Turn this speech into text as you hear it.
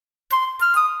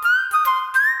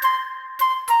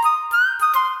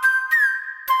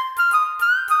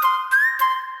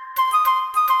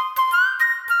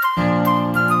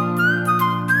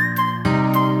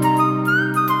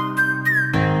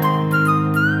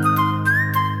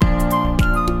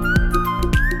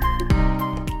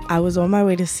I was on my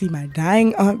way to see my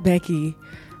dying Aunt Becky,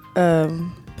 but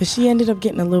she ended up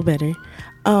getting a little better.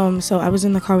 So I was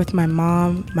in the car with my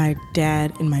mom, my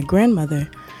dad, and my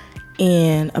grandmother,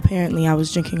 and apparently I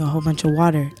was drinking a whole bunch of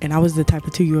water, and I was the type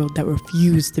of 2-year-old that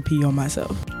refused to pee on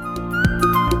myself.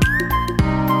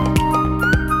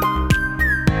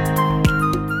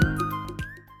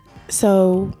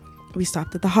 So we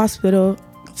stopped at the hospital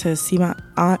to see my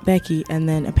Aunt Becky, and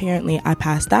then apparently I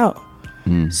passed out.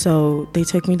 So they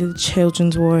took me to the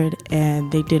children's ward, and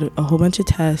they did a whole bunch of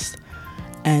tests,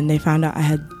 and they found out I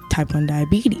had type 1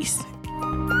 diabetes.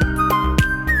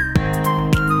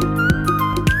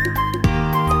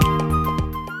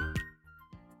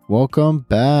 Welcome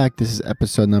back. This is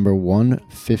episode number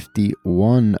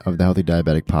 151 of the Healthy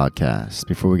Diabetic Podcast.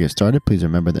 Before we get started, please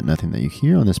remember that nothing that you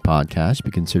hear on this podcast should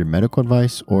be considered medical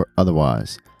advice or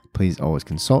otherwise. Please always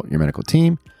consult your medical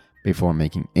team before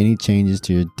making any changes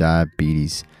to your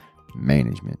diabetes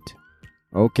management.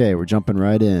 Okay, we're jumping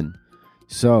right in.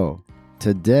 So,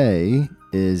 today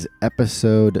is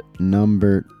episode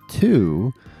number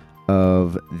 2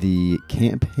 of the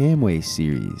Camp Hamwi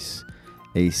series.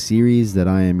 A series that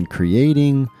I am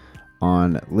creating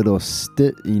on little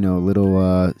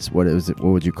what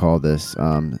would you call this?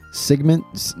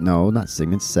 Segments? No, not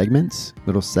segments. Segments?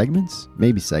 Little segments?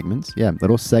 Maybe segments. Yeah,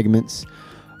 little segments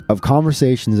of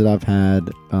conversations that I've had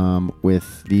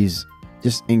with these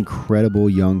just incredible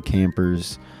young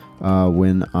campers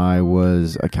when I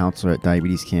was a counselor at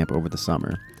diabetes camp over the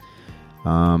summer.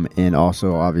 And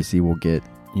also, obviously, we'll get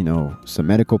some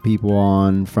medical people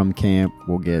on from camp.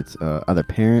 We'll get other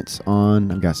parents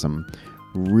on. I've got some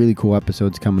really cool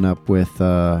episodes coming up with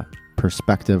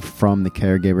perspective from the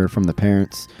caregiver, from the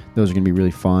parents. Those are going to be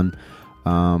really fun.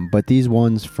 But these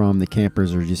ones from the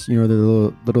campers are just, they're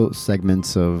little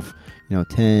segments of,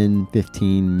 10,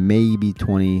 15, maybe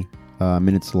 20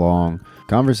 minutes long.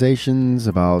 Conversations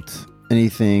about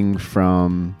anything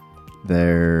from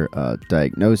their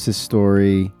diagnosis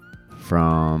story,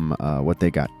 from what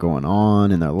they got going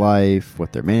on in their life,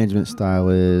 what their management style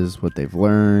is, what they've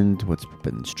learned, what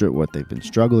they've been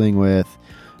struggling with.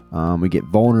 We get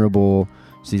vulnerable.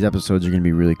 So these episodes are going to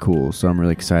be really cool. So I'm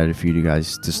really excited for you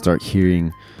guys to start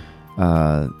hearing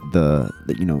from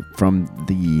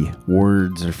the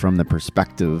words or from the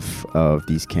perspective of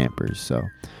these campers. So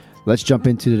let's jump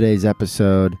into today's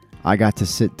episode. I got to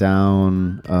sit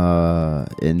down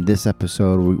in this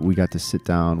episode. We got to sit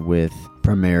down with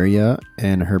Pumeria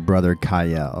and her brother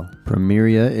Ky'ell.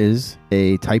 Pumeria is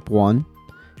a type 1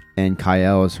 and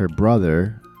Ky'ell is her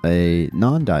brother, a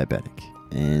non-diabetic.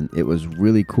 And it was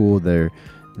really cool, their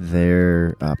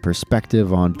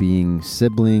perspective on being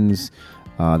siblings,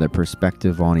 their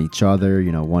perspective on each other,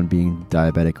 one being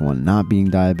diabetic and one not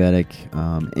being diabetic,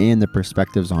 and the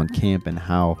perspectives on camp and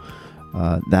how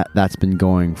that's been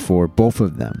going for both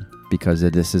of them, because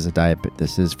this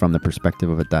is from the perspective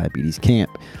of a diabetes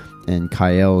camp, and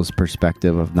Ky'ell's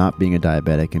perspective of not being a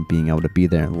diabetic and being able to be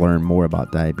there and learn more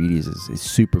about diabetes is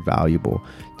super valuable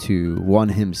to one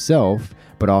himself,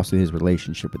 but also his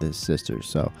relationship with his sister.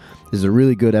 So this is a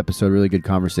really good episode, really good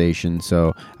conversation.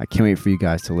 So I can't wait for you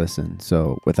guys to listen.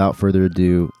 So without further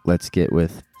ado, let's get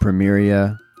with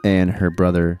Pumeria and her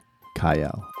brother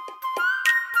Ky'ell.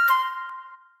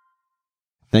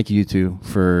 Thank you two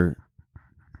for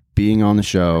being on the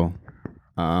show.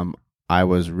 I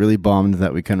was really bummed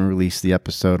that we couldn't release the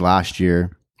episode last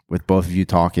year with both of you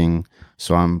talking.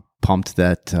 So I'm pumped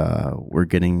that we're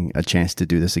getting a chance to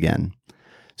do this again.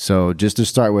 So just to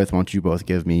start with, why don't you both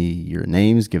give me your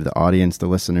names, give the audience, the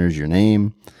listeners, your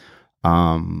name,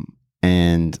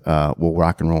 and we'll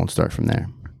rock and roll and start from there.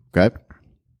 Okay?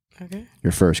 Okay.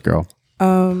 You're first, girl.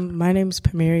 My name's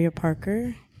Pumeria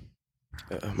Parker.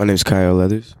 My name's Ky'ell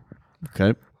Leathers.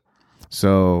 Okay.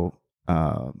 So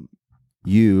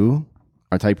you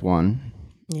are type 1.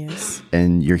 Yes.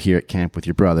 And you're here at camp with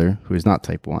your brother, who is not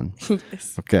type 1.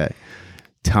 Yes. Okay.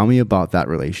 Tell me about that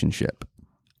relationship.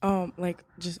 Like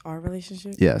just our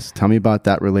relationship? Yes. Tell me about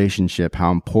that relationship,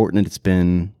 how important it's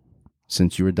been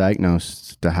since you were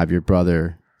diagnosed to have your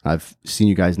brother. I've seen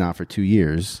you guys now for 2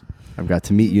 years. I've got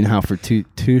to meet you now for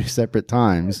two separate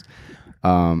times.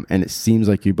 And it seems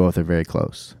like you both are very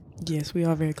close. Yes, we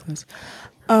are very close.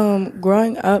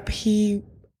 Growing up, he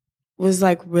was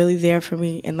like really there for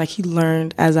me, and like he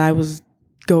learned as I was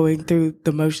going through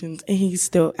the motions, and he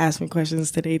still asks me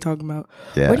questions today talking about,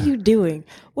 what are you doing?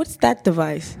 What's that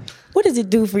device? What does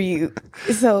it do for you?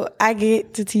 So I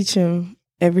get to teach him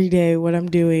every day what I'm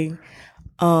doing.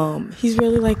 He's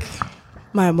really like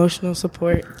my emotional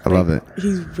support. I love it.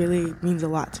 He really means a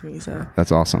lot to me. So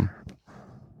that's awesome.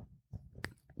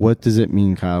 What does it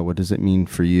mean, Kyle? What does it mean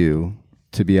for you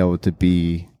to be able to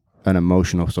be an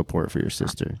emotional support for your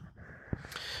sister?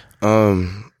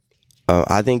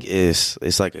 I think it's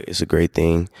a great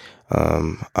thing.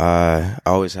 I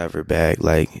always have her back,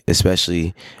 like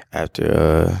especially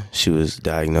after she was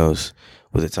diagnosed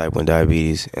with a type 1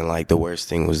 diabetes, and like the worst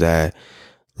thing was that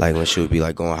like when she would be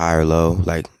like going high or low,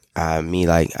 like I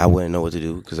wouldn't know what to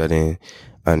do because I didn't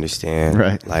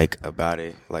understand like about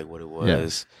it, like what it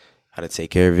was, how to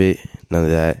take care of it, none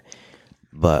of that.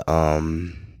 But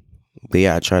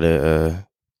yeah, I try to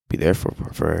be there for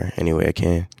her any way I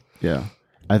can. Yeah.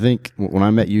 I think when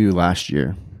I met you last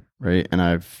year, right, and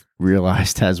I've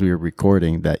realized as we were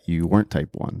recording that you weren't type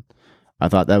 1, I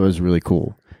thought that was really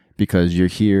cool because you're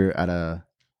here at a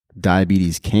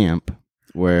diabetes camp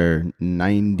where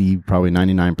probably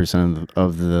 99%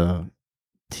 of the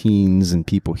teens and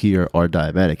people here are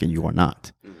diabetic and you are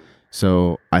not.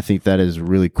 So I think that is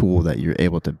really cool that you're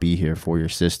able to be here for your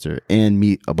sister and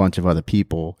meet a bunch of other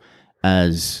people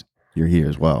as you're here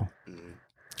as well.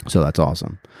 So that's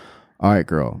awesome. All right,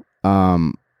 girl.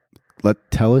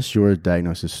 Tell us your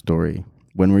diagnosis story.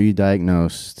 When were you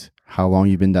diagnosed? How long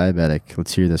you been diabetic?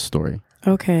 Let's hear this story.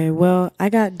 Okay, well, I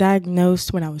got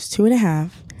diagnosed when I was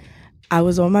 2.5. I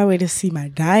was on my way to see my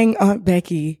dying Aunt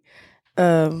Becky,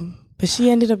 but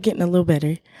she ended up getting a little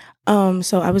better.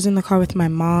 So I was in the car with my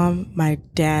mom, my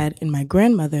dad, and my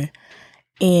grandmother.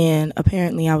 And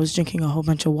apparently I was drinking a whole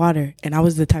bunch of water, and I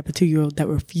was the type of 2-year-old that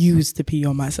refused to pee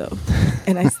on myself.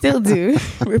 And I still do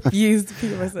refuse to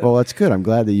pee on myself. Well, that's good. I'm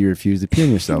glad that you refuse to pee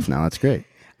on yourself now. That's great.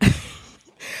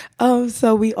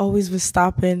 So we always was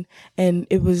stopping, and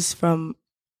it was from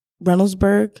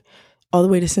Reynoldsburg all the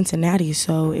way to Cincinnati.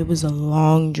 So it was a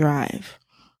long drive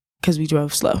because we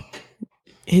drove slow.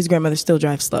 His grandmother still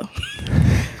drives slow.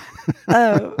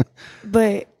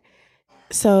 But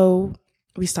so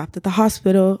we stopped at the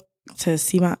hospital to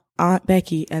see my Aunt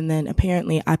Becky, and then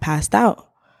apparently I passed out.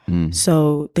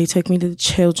 So they took me to the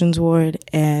children's ward,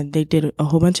 and they did a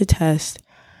whole bunch of tests,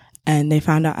 and they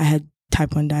found out I had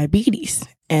type 1 diabetes.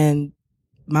 And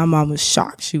my mom was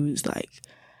shocked. She was like,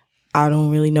 I don't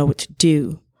really know what to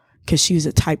do, because she was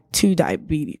a type 2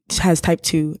 diabetes, has type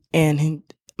 2, and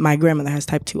my grandmother has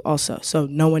type 2 also. So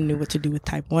no one knew what to do with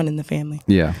type 1 in the family.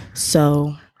 Yeah.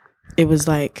 So it was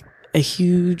like a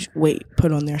huge weight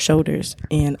put on their shoulders,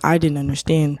 and I didn't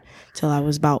understand till I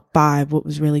was about 5 what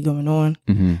was really going on.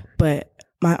 But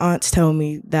my aunts told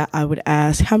me that I would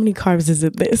ask, how many carbs is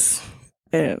in this?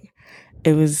 And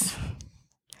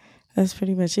that's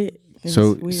pretty much it.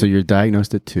 So you're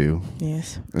diagnosed at 2.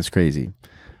 Yes. That's crazy.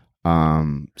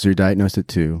 So you're diagnosed at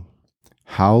 2.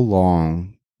 How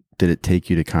long did it take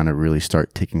you to kind of really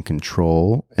start taking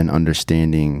control and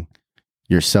understanding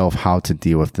yourself how to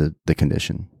deal with the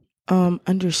condition?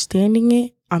 Understanding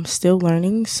it, I'm still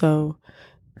learning. So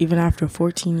even after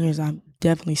 14 years, I'm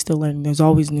definitely still learning. There's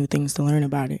always new things to learn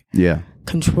about it. Yeah.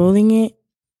 Controlling it,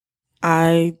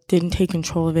 I didn't take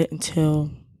control of it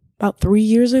until about 3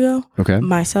 years ago. Okay.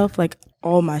 Myself, like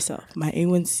all myself, my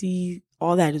A1C,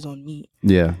 all that is on me.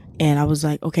 Yeah. And I was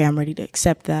like, okay, I'm ready to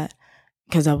accept that.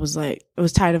 Because I was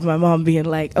tired of my mom being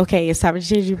like, okay, it's time to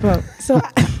change your pump. So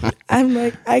I'm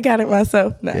like, I got it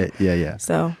myself now. Yeah.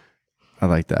 So I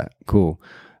like that. Cool.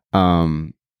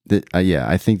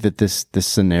 I think that this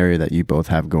scenario that you both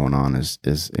have going on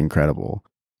is incredible.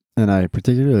 And I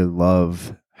particularly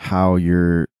love how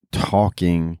you're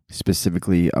talking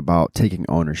specifically about taking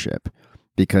ownership,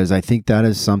 because I think that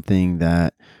is something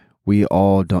that we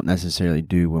all don't necessarily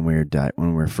do when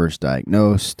we're first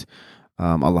diagnosed.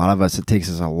 A lot of us, it takes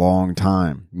us a long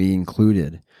time, me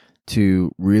included,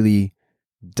 to really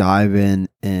dive in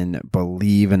and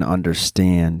believe and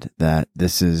understand that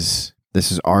this is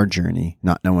our journey,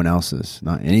 not no one else's,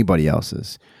 not anybody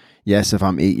else's. Yes, if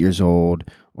I'm 8 years old,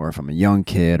 or if I'm a young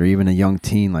kid, or even a young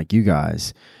teen like you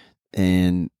guys,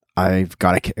 and I've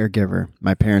got a caregiver,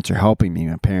 my parents are helping me,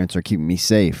 my parents are keeping me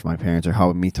safe, my parents are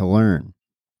helping me to learn.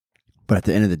 But at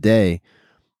the end of the day,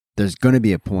 there's going to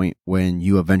be a point when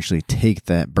you eventually take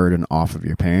that burden off of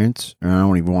your parents. And I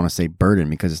don't even want to say burden,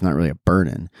 because it's not really a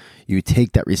burden. You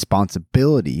take that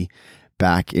responsibility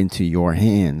back into your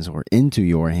hands,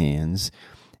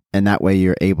 and that way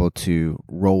you're able to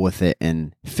roll with it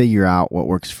and figure out what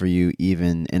works for you,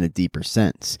 even in a deeper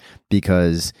sense.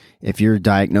 Because if you're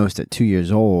diagnosed at 2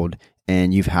 years old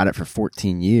and you've had it for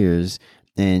 14 years,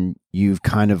 and you've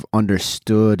kind of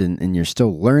understood and you're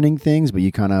still learning things, but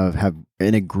you kind of have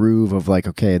in a groove of like,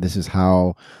 okay, this is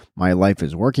how my life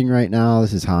is working right now.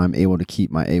 This is how I'm able to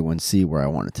keep my A1C where I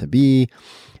want it to be.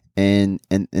 And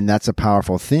that's a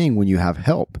powerful thing when you have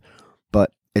help.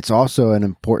 But it's also an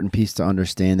important piece to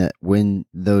understand that when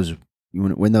those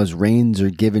reins are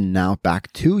given now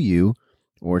back to you,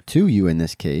 or to you in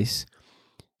this case,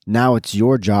 now it's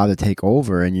your job to take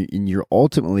over, and you're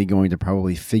ultimately going to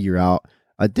probably figure out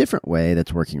a different way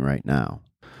that's working right now.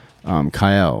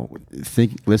 Ky'ell,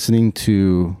 listening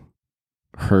to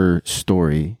her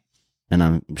story, and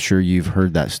I'm sure you've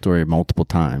heard that story multiple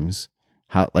times.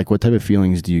 What type of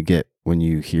feelings do you get when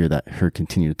you hear that her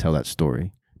continue to tell that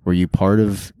story? Were you part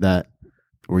of that?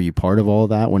 Were you part of all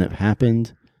that when it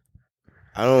happened?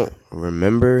 I don't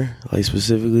remember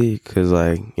specifically because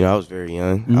I was very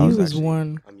young. I was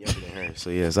one. I'm younger than her, so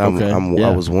yes, Okay. Yeah.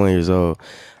 I was 1 year old.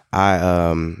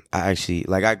 I actually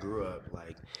I grew up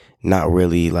not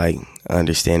really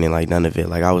understanding none of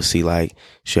it. I would see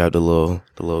she had the little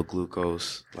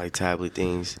glucose tablet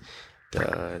things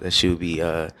that she would be.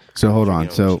 So hold on.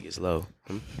 So she gets low.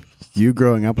 You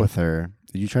growing up with her,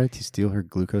 did you try to steal her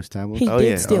glucose tablets? He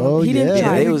did steal them. He didn't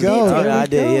try. There you go. I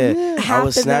did. Yeah, half I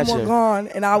was of them snatching. were gone,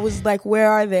 and I was like, "Where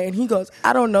are they?" And he goes,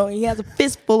 "I don't know." And he has a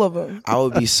fist full of them. I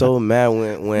would be so mad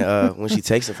when she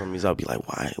takes it from me. So I'll be like,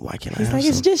 "Why can't I?" He's have like, some?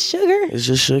 "It's just sugar." It's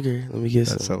just sugar. Let me get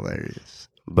some. That's hilarious.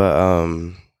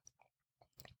 But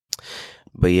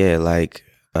yeah,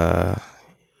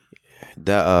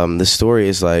 the story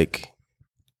is I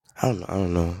don't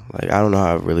know. I don't know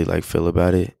how I really feel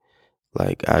about it.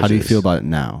 How do you feel about it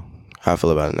now? How I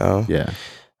feel about it now? Yeah.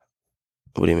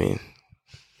 What do you mean?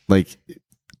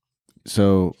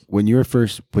 So when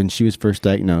she was first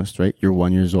diagnosed, right? You're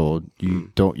 1 year old.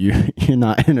 You're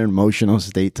not in an emotional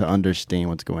state to understand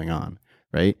what's going on,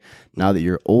 right? Now that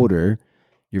you're older,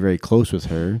 you're very close with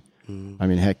her. I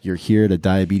mean, heck, you're here at a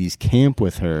diabetes camp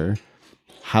with her.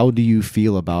 How do you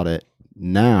feel about it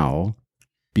now,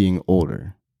 being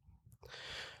older?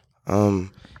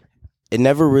 It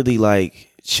never really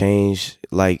changed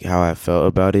how I felt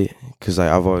about it, because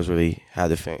I've always really had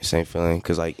the same feeling,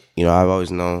 because I've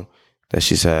always known that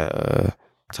she's had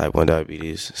type 1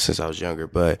 diabetes since I was younger.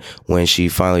 But when she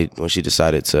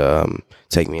decided to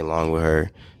take me along with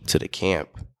her to the camp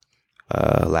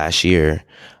last year,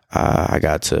 I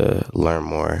got to learn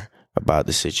more about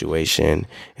the situation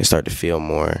and start to feel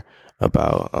more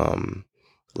about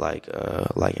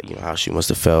how she must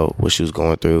have felt, what she was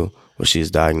going through, when she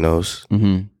was diagnosed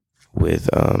with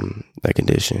that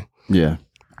condition. Yeah.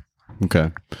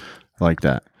 Okay. I like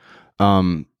that.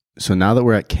 So now that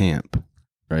we're at camp,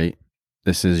 right?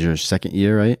 This is your second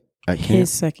year, right? At camp? His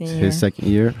second year. His second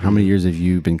year. How many years have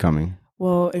you been coming?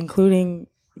 Well, including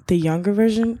the younger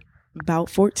version, about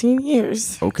 14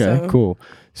 years. Okay, cool.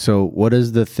 So what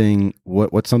is the thing,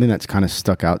 what's something that's kind of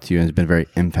stuck out to you and has been very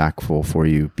impactful for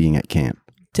you being at camp?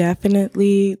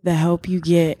 Definitely the help you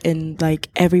get, and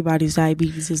everybody's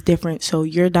diabetes is different. So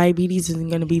your diabetes isn't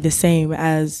going to be the same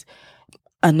as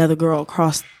another girl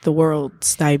across the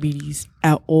world's diabetes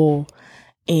at all.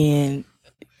 And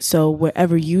so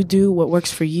whatever you do, what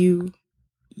works for you,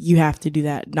 you have to do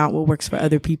that, not what works for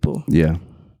other people. Yeah.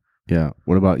 Yeah.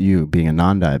 What about you, being a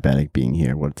non-diabetic, being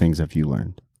here? What things have you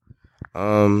learned?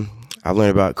 I've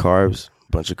learned about carbs,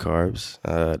 a bunch of carbs,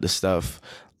 the stuff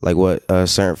what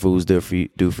certain foods do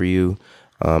for you,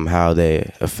 how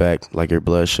they affect your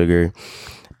blood sugar,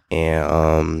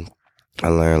 and I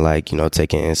learned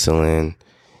taking insulin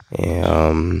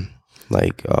and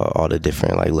all the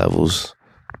different levels.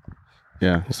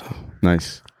 Yeah, so.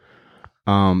 Nice.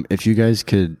 If you guys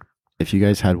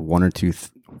had one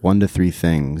to three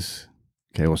things.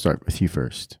 Okay, we'll start with you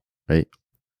first, right?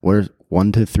 What are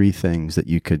 1 to 3 things that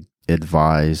you could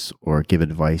advise or give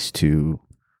advice to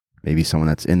maybe someone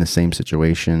that's in the same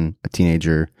situation, a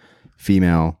teenager,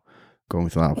 female, going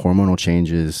through a lot of hormonal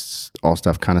changes, all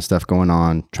kind of stuff going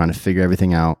on, trying to figure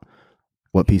everything out?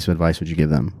 What piece of advice would you give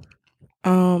them?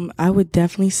 I would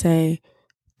definitely say,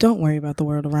 don't worry about the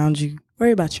world around you.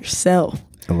 Worry about yourself.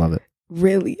 I love it.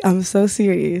 Really, I'm so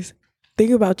serious.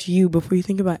 Think about you before you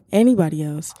think about anybody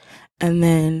else. And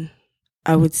then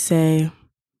I would say,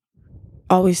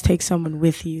 always take someone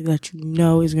with you that you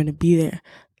know is going to be there.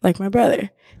 Like my brother,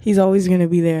 he's always going to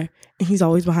be there. And he's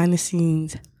always behind the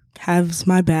scenes, has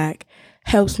my back,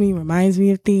 helps me, reminds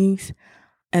me of things.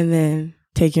 And then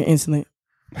take your insulin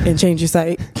and change your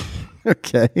site.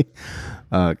 Okay.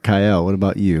 Ky'ell, what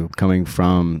about you? Coming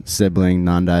from sibling,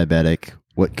 non-diabetic,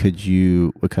 what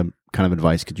kind of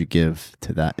advice could you give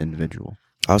to that individual?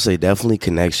 I'll say definitely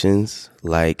connections.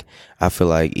 I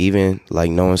feel even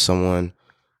knowing someone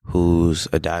who's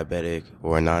a diabetic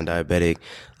or a non-diabetic,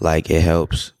 it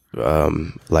helps.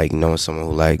 Knowing someone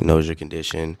who knows your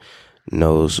condition,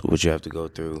 knows what you have to go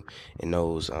through and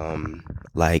knows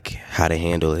like how to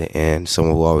handle it, and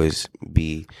someone will always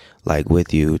be like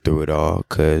with you through it all,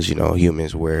 because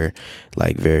humans, we're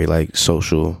like very like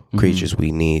social creatures.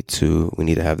 We need to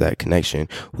have that connection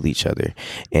with each other.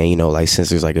 And like since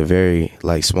there's like a very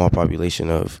like small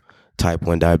population of type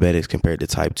 1 diabetics compared to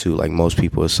type 2, like most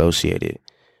people associate it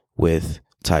with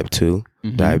type 2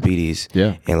 diabetes.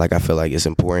 And like I feel like it's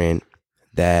important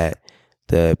that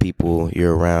the people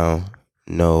you're around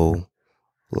know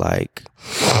like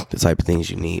the type of things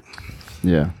you need.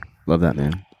 Yeah, love that,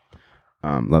 man.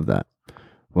 Love that.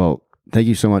 Well, thank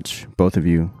you so much, both of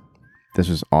you. This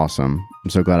was awesome. I'm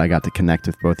so glad I got to connect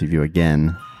with both of you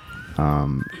again.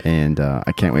 And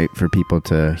I can't wait for people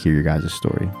to hear your guys'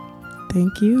 story.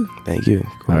 Thank you. Thank you.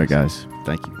 All right, guys.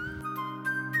 Thank you.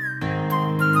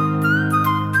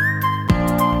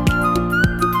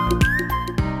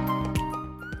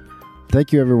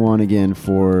 Thank you, everyone, again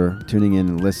for tuning in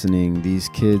and listening. These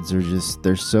kids are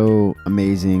they're so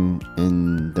amazing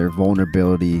in their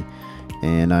vulnerability,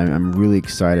 and I'm really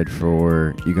excited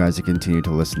for you guys to continue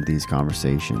to listen to these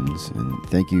conversations. And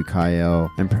thank you, Ky'ell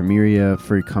and Pumeria,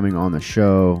 for coming on the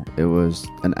show. It was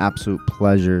an absolute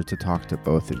pleasure to talk to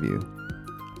both of you.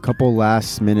 A couple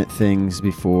last minute things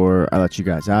before I let you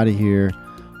guys out of here.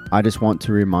 I just want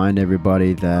to remind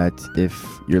everybody that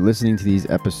if you're listening to these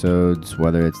episodes,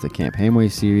 whether it's the Camp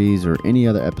Hamwi series or any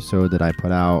other episode that I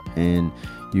put out, and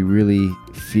you really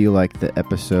feel like the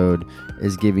episode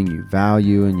is giving you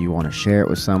value and you want to share it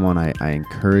with someone, I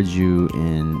encourage you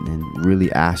and really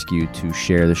ask you to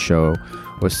share the show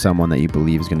with someone that you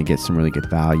believe is going to get some really good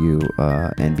value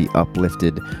and be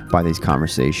uplifted by these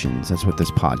conversations. That's what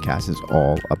this podcast is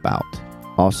all about.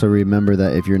 Also, remember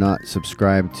that if you're not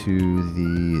subscribed to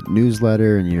the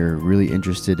newsletter and you're really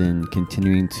interested in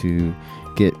continuing to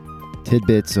get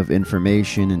tidbits of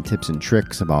information and tips and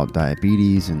tricks about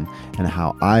diabetes and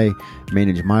how I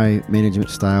manage my management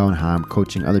style and how I'm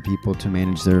coaching other people to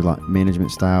manage their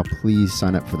management style, please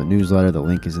sign up for the newsletter. The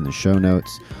link is in the show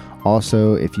notes.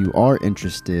 Also, if you are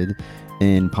interested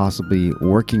in possibly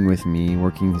working with me,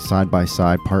 working side by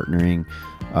side, partnering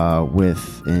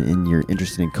and you're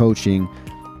interested in coaching,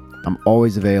 I'm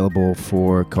always available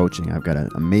for coaching. I've got an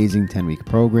amazing 10-week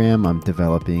program. I'm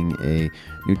developing a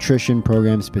nutrition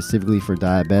program specifically for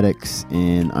diabetics,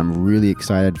 and I'm really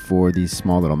excited for these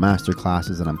small little master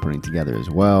classes that I'm putting together as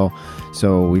well.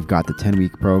 So we've got the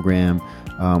 10-week program,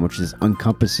 which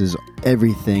encompasses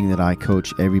everything that I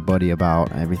coach everybody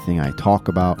about, everything I talk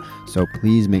about. So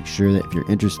please make sure that if you're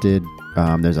interested,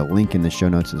 there's a link in the show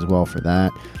notes as well for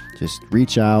that. Just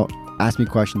reach out, ask me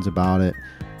questions about it.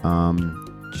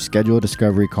 Just schedule a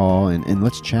discovery call and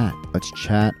let's chat. Let's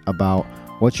chat about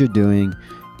what you're doing.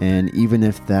 And even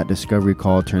if that discovery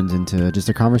call turns into just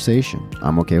a conversation,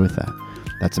 I'm okay with that.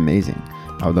 That's amazing.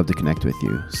 I would love to connect with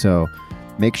you. So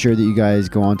make sure that you guys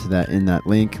go on to that in that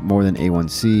link, More Than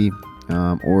A1C,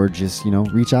 or just,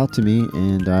 reach out to me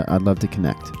and I'd love to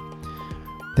connect.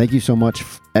 Thank you so much,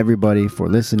 everybody, for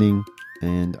listening,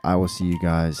 and I will see you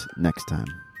guys next time.